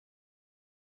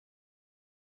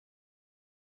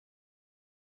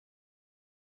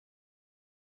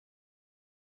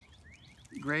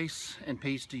Grace and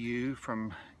peace to you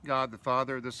from God the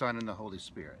Father, the Son, and the Holy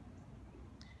Spirit.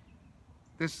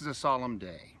 This is a solemn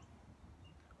day,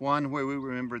 one where we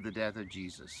remember the death of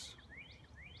Jesus.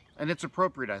 And it's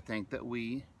appropriate, I think, that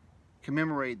we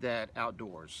commemorate that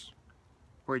outdoors,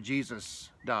 where Jesus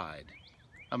died,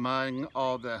 among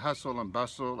all the hustle and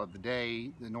bustle of the day,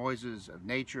 the noises of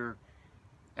nature,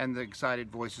 and the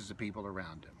excited voices of people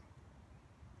around him.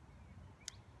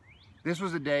 This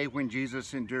was a day when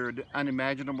Jesus endured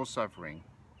unimaginable suffering,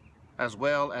 as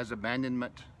well as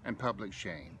abandonment and public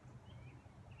shame.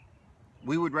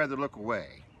 We would rather look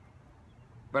away,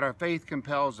 but our faith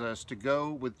compels us to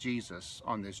go with Jesus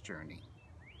on this journey.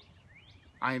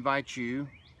 I invite you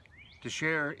to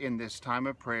share in this time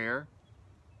of prayer,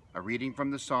 a reading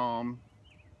from the Psalm,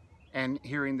 and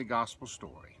hearing the gospel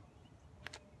story.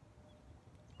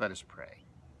 Let us pray.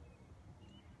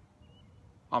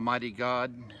 Almighty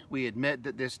God, we admit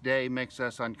that this day makes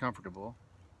us uncomfortable.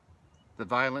 The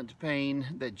violent pain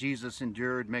that Jesus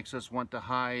endured makes us want to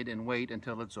hide and wait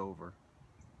until it's over.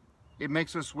 It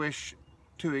makes us wish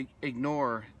to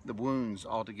ignore the wounds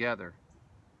altogether.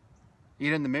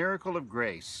 Yet in the miracle of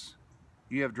grace,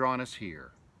 you have drawn us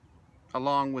here,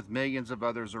 along with millions of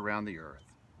others around the earth,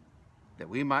 that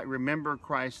we might remember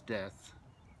Christ's death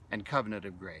and covenant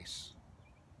of grace.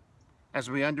 As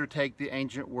we undertake the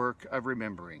ancient work of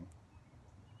remembering,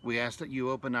 we ask that you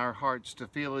open our hearts to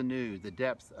feel anew the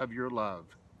depth of your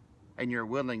love and your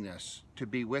willingness to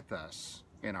be with us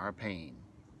in our pain.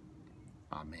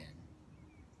 Amen.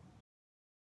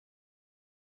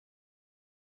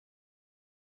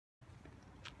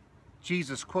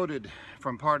 Jesus quoted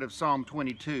from part of Psalm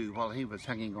 22 while he was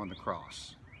hanging on the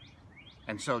cross.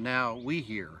 And so now we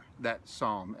hear that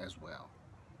psalm as well.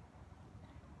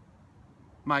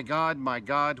 My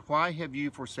God, why have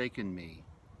you forsaken me?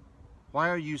 Why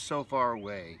are you so far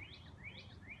away?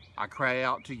 I cry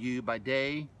out to you by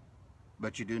day,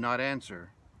 but you do not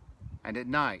answer, and at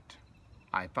night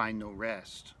I find no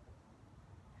rest.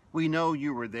 We know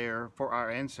you were there for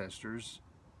our ancestors.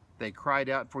 They cried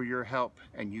out for your help,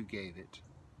 and you gave it.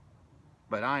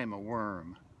 But I am a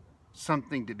worm,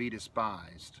 something to be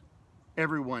despised.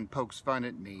 Everyone pokes fun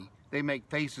at me. They make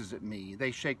faces at me.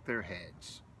 They shake their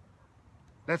heads.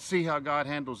 Let's see how God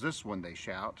handles this one, they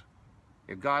shout.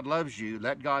 If God loves you,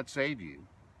 let God save you.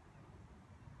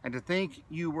 And to think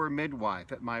you were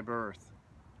midwife at my birth.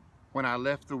 When I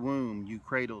left the womb, you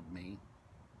cradled me.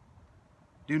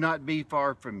 Do not be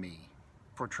far from me,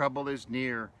 for trouble is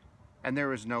near, and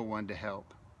there is no one to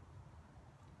help.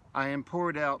 I am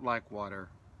poured out like water.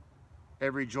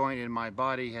 Every joint in my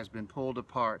body has been pulled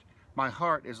apart. My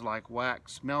heart is like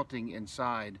wax melting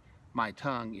inside. My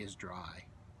tongue is dry.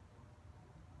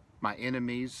 My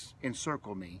enemies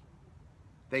encircle me.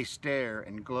 They stare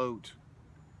and gloat.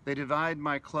 They divide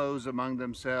my clothes among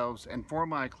themselves, and for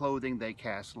my clothing they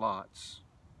cast lots.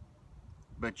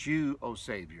 But you, O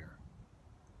Savior,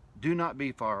 do not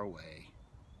be far away.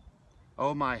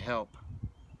 O my help,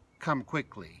 come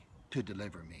quickly to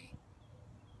deliver me.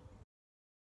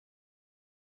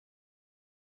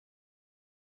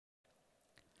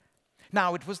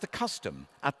 Now it was the custom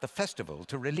at the festival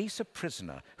to release a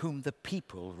prisoner whom the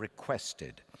people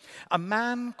requested. A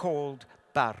man called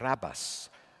Barabbas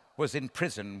was in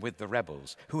prison with the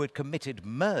rebels who had committed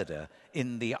murder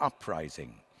in the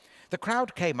uprising. The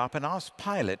crowd came up and asked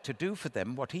Pilate to do for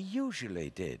them what he usually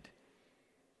did.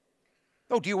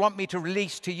 "Oh, do you want me to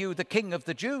release to you the King of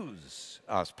the Jews?"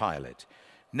 asked Pilate,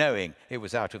 knowing it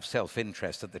was out of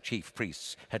self-interest that the chief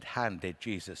priests had handed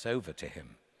Jesus over to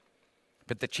him.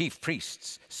 But the chief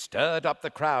priests stirred up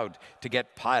the crowd to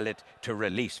get Pilate to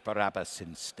release Barabbas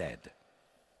instead.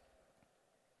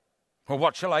 "Well,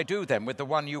 what shall I do then with the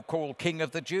one you call King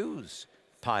of the Jews?"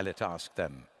 Pilate asked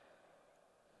them.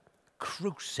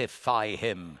 "Crucify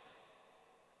him,"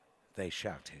 they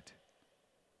shouted.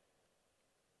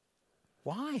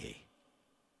 "Why?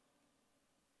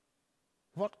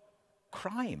 What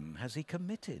crime has he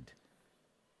committed?"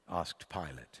 asked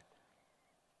Pilate.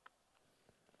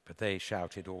 But they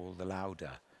shouted all the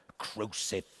louder,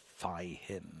 "Crucify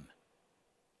him."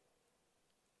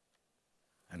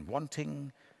 And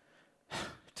wanting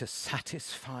to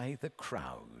satisfy the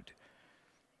crowd,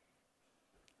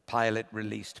 Pilate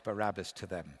released Barabbas to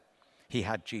them. He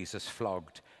had Jesus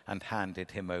flogged and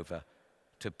handed him over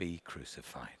to be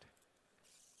crucified.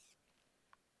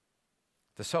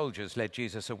 The soldiers led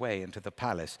Jesus away into the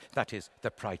palace, that is,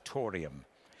 the praetorium,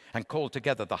 and called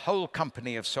together the whole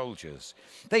company of soldiers.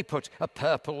 They put a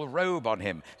purple robe on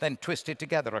him, then twisted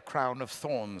together a crown of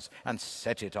thorns and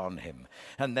set it on him.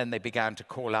 And then they began to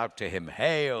call out to him,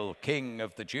 "Hail, King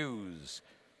of the Jews!"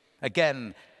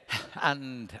 Again,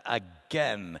 And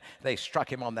again they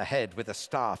struck him on the head with a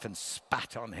staff and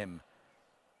spat on him.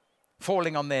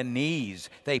 Falling on their knees,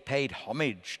 they paid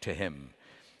homage to him.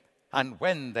 And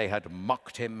when they had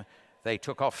mocked him, they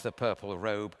took off the purple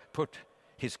robe, put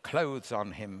his clothes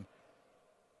on him,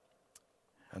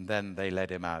 and then they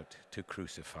led him out to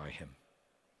crucify him.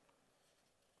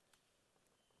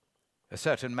 A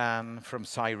certain man from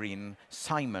Cyrene,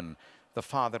 Simon, the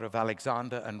father of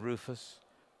Alexander and Rufus,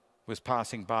 was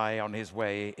passing by on his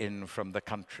way in from the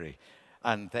country,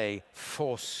 and they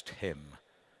forced him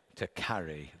to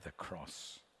carry the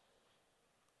cross.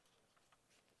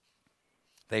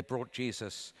 They brought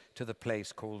Jesus to the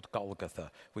place called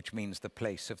Golgotha, which means the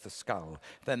place of the skull.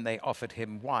 Then they offered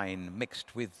him wine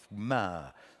mixed with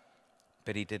myrrh,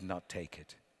 but he did not take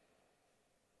it.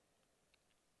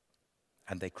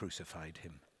 And they crucified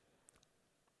him.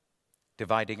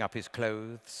 Dividing up his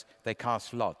clothes, they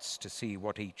cast lots to see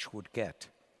what each would get.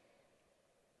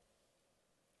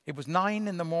 It was 9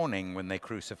 a.m. when they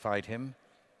crucified him.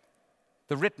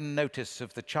 The written notice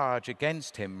of the charge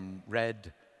against him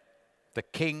read, "The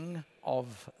King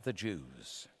of the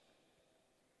Jews."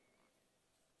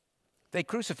 They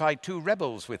crucified 2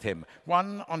 rebels with him,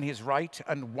 one on his right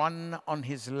and one on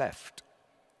his left.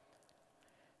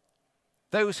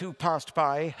 Those who passed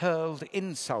by hurled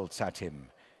insults at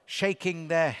him, shaking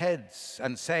their heads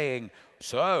and saying,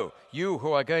 "So, you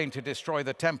who are going to destroy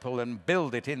the temple and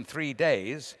build it in 3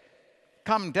 days,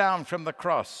 come down from the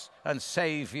cross and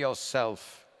save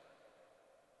yourself."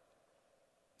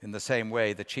 In the same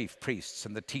way, the chief priests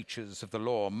and the teachers of the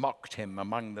law mocked him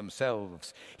among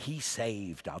themselves. "He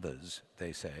saved others,"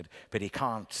 they said, "but he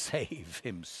can't save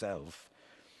himself.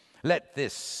 Let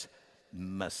this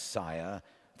Messiah,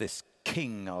 this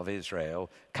King of Israel,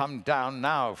 come down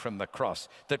now from the cross,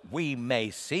 that we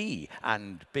may see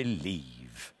and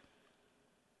believe."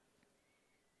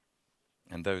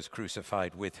 And those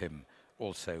crucified with him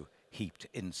also heaped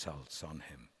insults on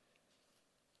him.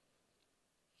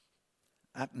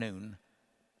 At noon,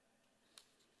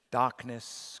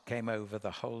 darkness came over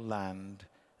the whole land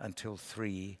until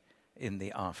 3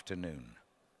 p.m.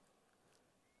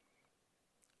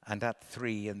 And at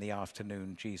 3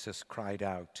 p.m, Jesus cried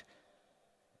out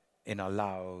in a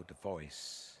loud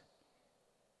voice,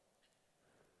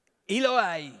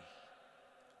 "Eloi,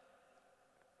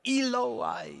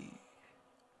 Eloi,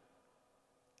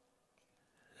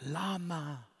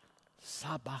 lama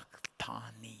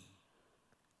sabachthani,"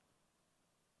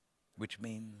 which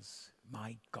means,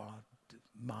 my God,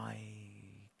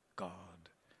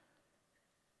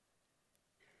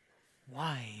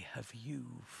 why have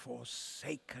you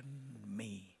forsaken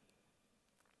me?"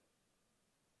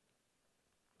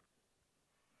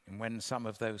 And when some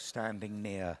of those standing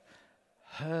near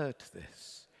heard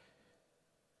this,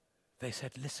 they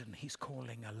said, "Listen, he's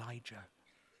calling Elijah."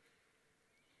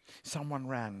 Someone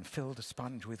ran, filled a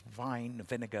sponge with wine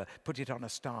vinegar, put it on a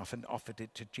staff, and offered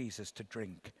it to Jesus to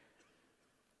drink.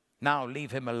 "Now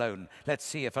leave him alone. Let's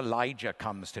see if Elijah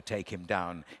comes to take him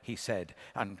down," he said.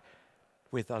 And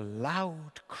with a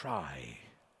loud cry,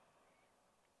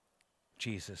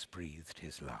 Jesus breathed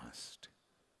his last.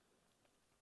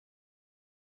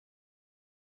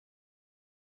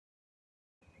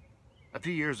 A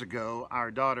few years ago,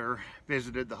 our daughter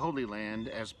visited the Holy Land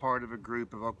as part of a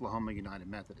group of Oklahoma United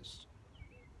Methodists.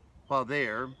 While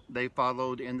there, they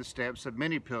followed in the steps of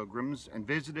many pilgrims and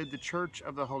visited the Church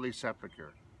of the Holy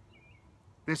Sepulchre.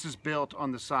 This is built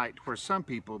on the site where some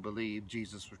people believe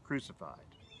Jesus was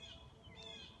crucified.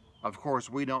 Of course,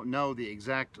 we don't know the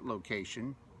exact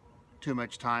location. Too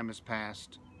much time has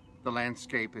passed. The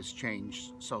landscape has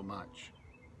changed so much.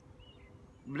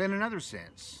 But in another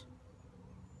sense,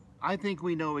 I think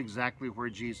we know exactly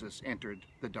where Jesus entered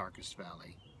the darkest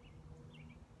valley.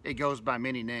 It goes by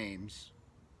many names: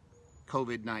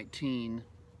 COVID-19,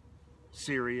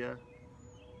 Syria,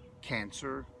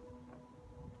 cancer,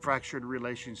 fractured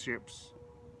relationships,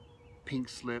 pink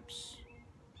slips,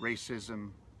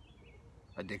 racism,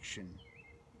 addiction.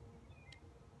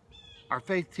 Our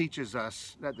faith teaches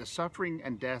us that the suffering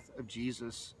and death of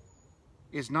Jesus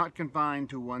is not confined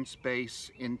to one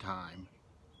space in time.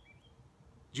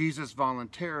 Jesus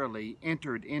voluntarily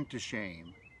entered into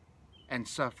shame and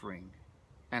suffering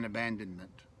and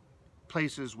abandonment,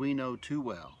 places we know too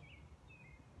well.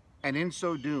 And in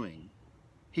so doing,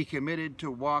 he committed to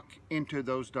walk into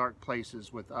those dark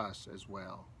places with us as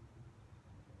well.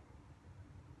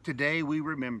 Today we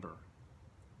remember,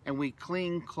 and we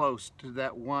cling close to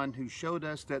that one who showed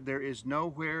us that there is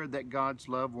nowhere that God's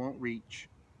love won't reach,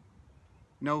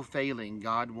 no failing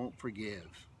God won't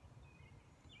forgive,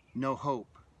 no hope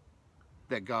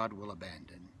that God will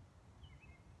abandon.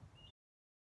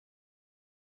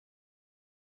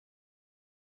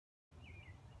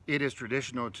 It is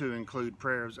traditional to include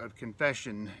prayers of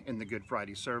confession in the Good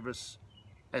Friday service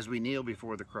as we kneel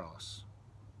before the cross.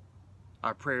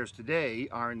 Our prayers today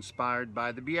are inspired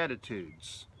by the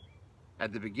Beatitudes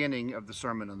at the beginning of the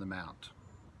Sermon on the Mount.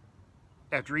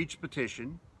 After each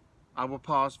petition, I will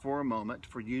pause for a moment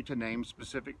for you to name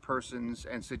specific persons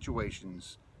and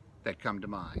situations that come to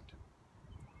mind.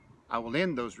 I will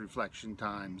end those reflection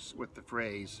times with the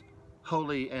phrase,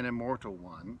 Holy and Immortal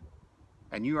One,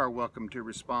 and you are welcome to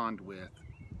respond with,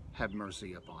 Have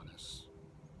mercy upon us.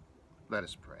 Let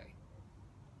us pray.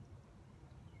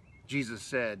 Jesus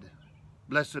said,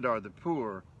 Blessed are the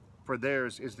poor, for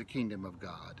theirs is the kingdom of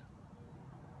God.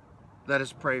 Let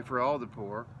us pray for all the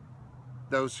poor,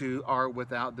 those who are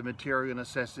without the material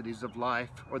necessities of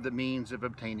life or the means of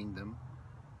obtaining them,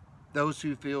 those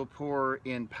who feel poor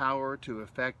in power to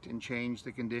affect and change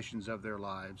the conditions of their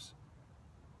lives,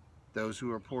 those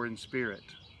who are poor in spirit,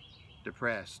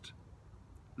 depressed,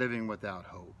 living without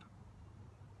hope.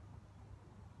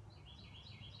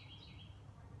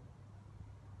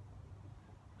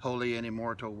 Holy and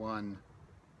Immortal One,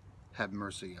 have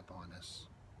mercy upon us.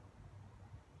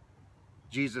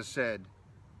 Jesus said,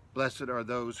 Blessed are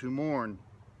those who mourn,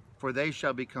 for they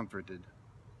shall be comforted.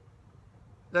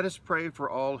 Let us pray for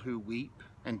all who weep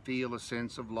and feel a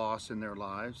sense of loss in their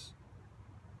lives,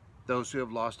 those who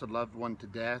have lost a loved one to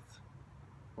death,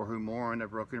 or who mourn a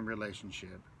broken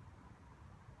relationship.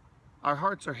 Our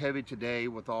hearts are heavy today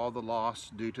with all the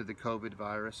loss due to the COVID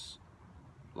virus,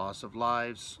 loss of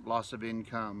lives, loss of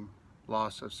income,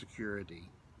 loss of security.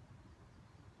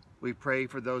 We pray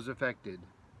for those affected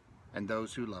and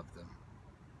those who love them.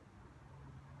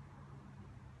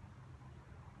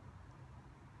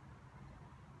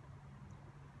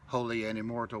 Holy and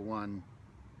Immortal One,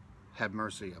 have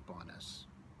mercy upon us.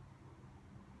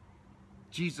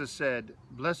 Jesus said,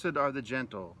 Blessed are the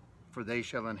gentle, for they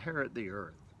shall inherit the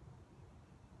earth.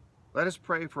 Let us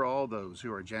pray for all those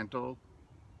who are gentle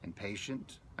and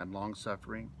patient and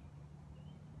long-suffering,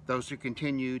 those who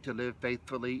continue to live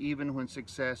faithfully even when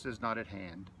success is not at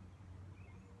hand,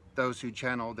 those who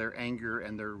channel their anger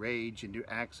and their rage into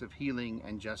acts of healing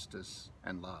and justice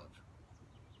and love,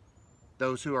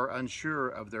 those who are unsure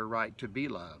of their right to be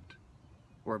loved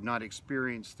or have not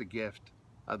experienced the gift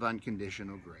of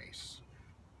unconditional grace.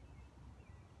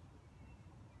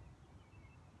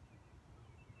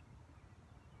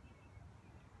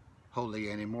 Holy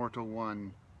and Immortal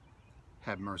One,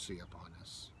 have mercy upon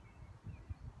us.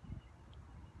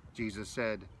 Jesus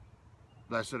said,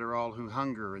 Blessed are all who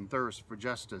hunger and thirst for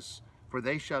justice, for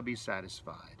they shall be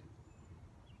satisfied.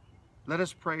 Let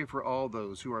us pray for all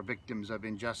those who are victims of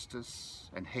injustice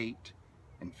and hate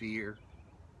and fear,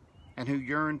 and who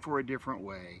yearn for a different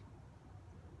way,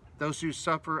 those who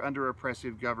suffer under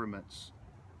oppressive governments,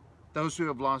 those who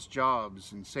have lost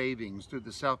jobs and savings through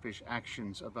the selfish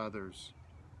actions of others,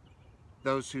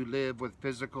 those who live with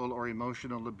physical or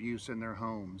emotional abuse in their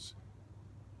homes,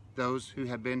 those who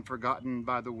have been forgotten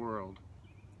by the world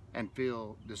and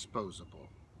feel disposable.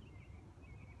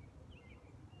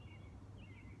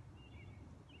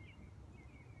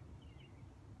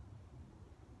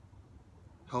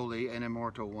 Holy and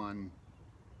Immortal One,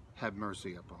 have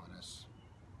mercy upon us.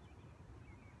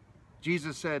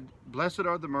 Jesus said, Blessed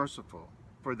are the merciful,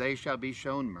 for they shall be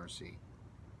shown mercy.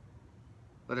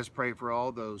 Let us pray for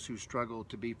all those who struggle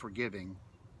to be forgiving,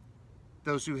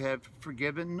 those who have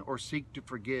forgiven or seek to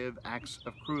forgive acts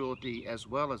of cruelty as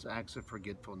well as acts of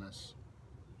forgetfulness,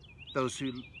 those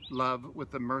who love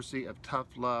with the mercy of tough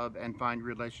love and find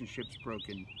relationships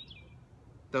broken,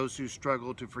 those who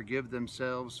struggle to forgive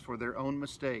themselves for their own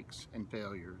mistakes and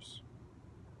failures.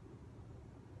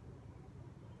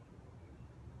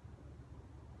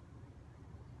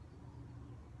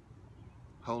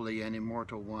 Holy and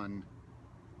Immortal One,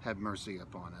 have mercy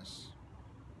upon us.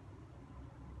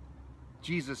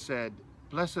 Jesus said,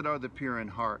 Blessed are the pure in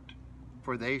heart,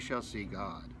 for they shall see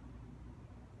God.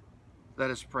 Let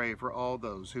us pray for all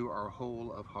those who are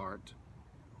whole of heart,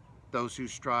 those who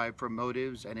strive for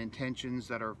motives and intentions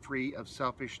that are free of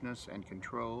selfishness and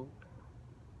control,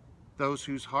 those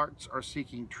whose hearts are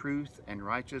seeking truth and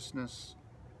righteousness,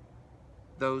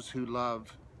 those who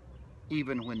love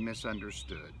even when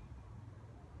misunderstood.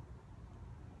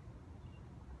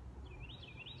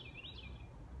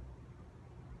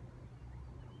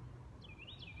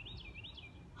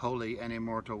 Holy and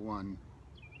Immortal One,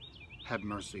 have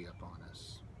mercy upon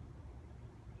us.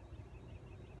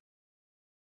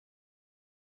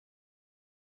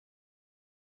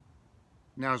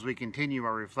 Now, as we continue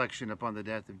our reflection upon the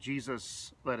death of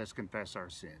Jesus, let us confess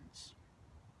our sins.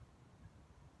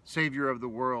 Savior of the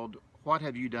world, what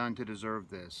have you done to deserve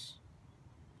this?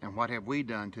 And what have we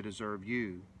done to deserve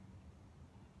you?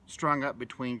 Strung up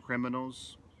between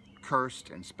criminals, cursed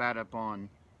and spat upon,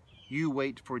 you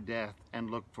wait for death and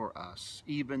look for us,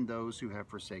 even those who have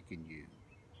forsaken you.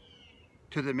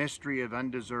 To the mystery of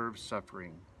undeserved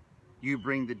suffering, you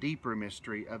bring the deeper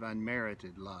mystery of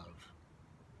unmerited love.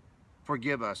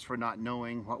 Forgive us for not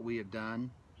knowing what we have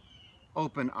done.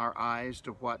 Open our eyes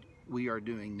to what we are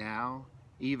doing now,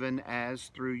 even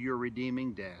as through your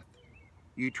redeeming death,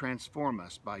 you transform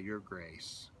us by your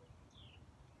grace.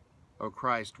 O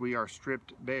Christ, we are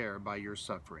stripped bare by your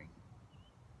suffering.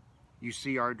 You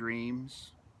see our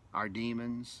dreams, our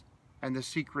demons, and the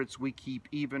secrets we keep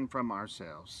even from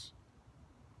ourselves.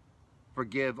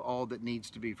 Forgive all that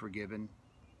needs to be forgiven.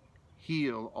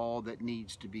 Heal all that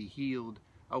needs to be healed.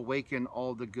 Awaken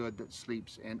all the good that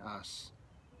sleeps in us.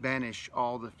 Banish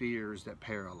all the fears that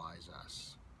paralyze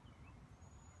us.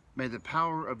 May the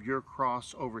power of your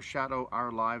cross overshadow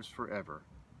our lives forever,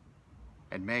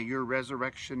 and may your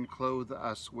resurrection clothe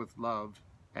us with love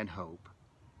and hope.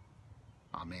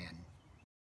 Amen.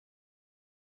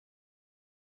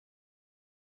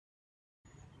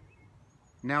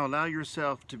 Now allow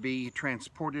yourself to be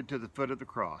transported to the foot of the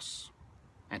cross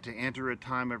and to enter a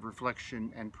time of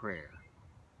reflection and prayer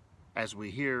as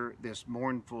we hear this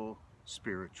mournful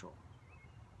spiritual.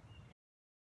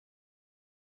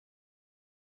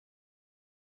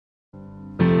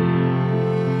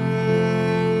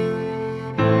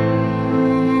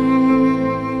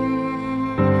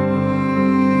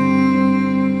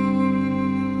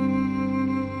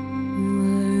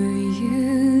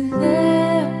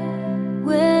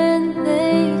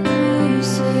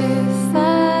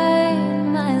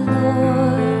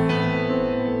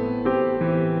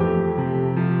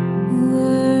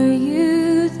 Were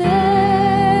you there?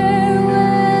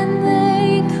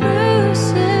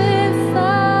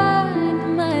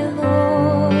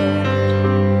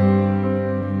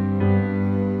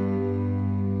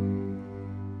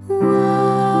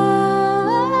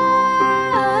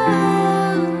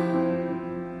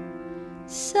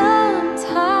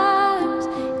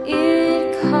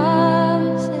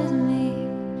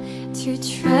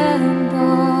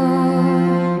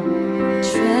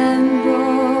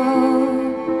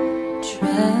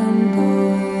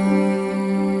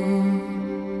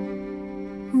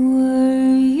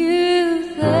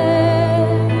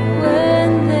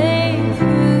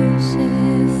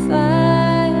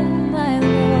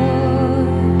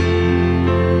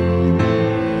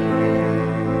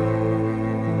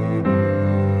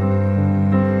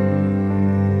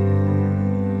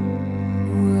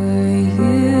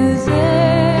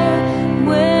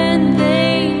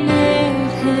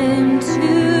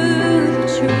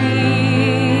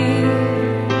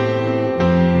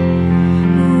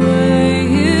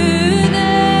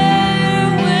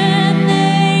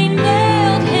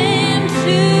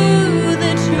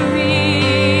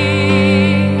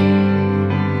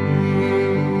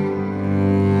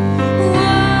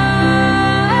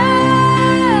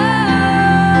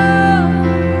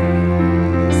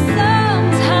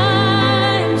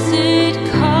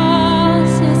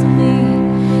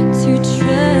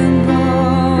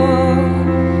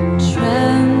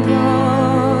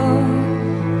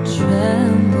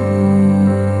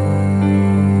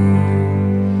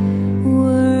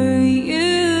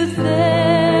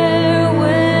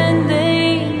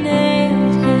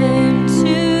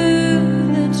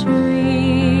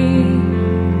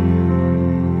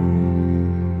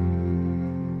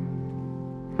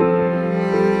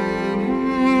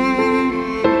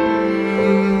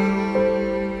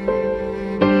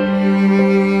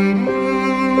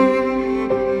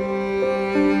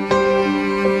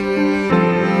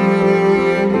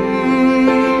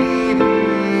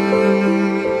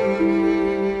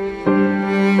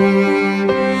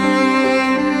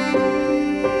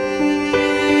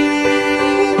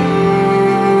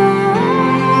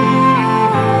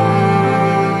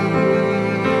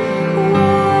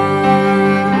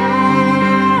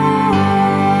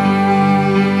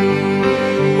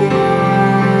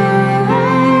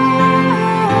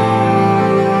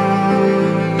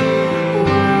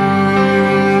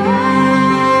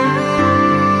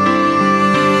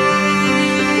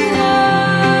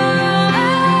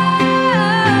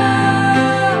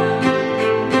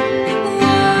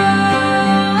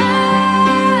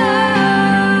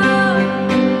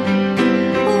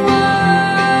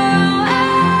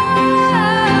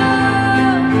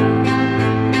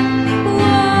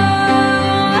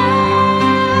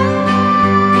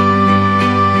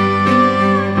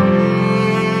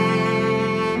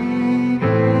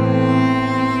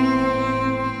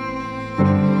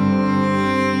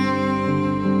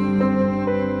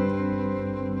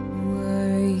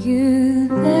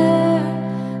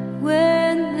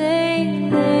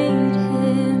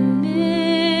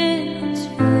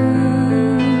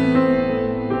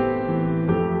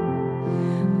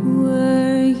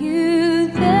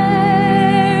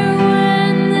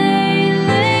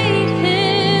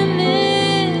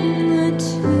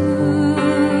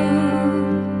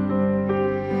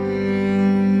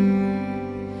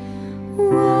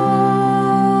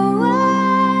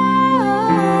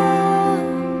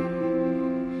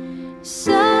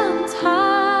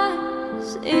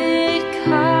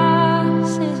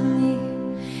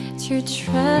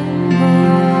 tremble.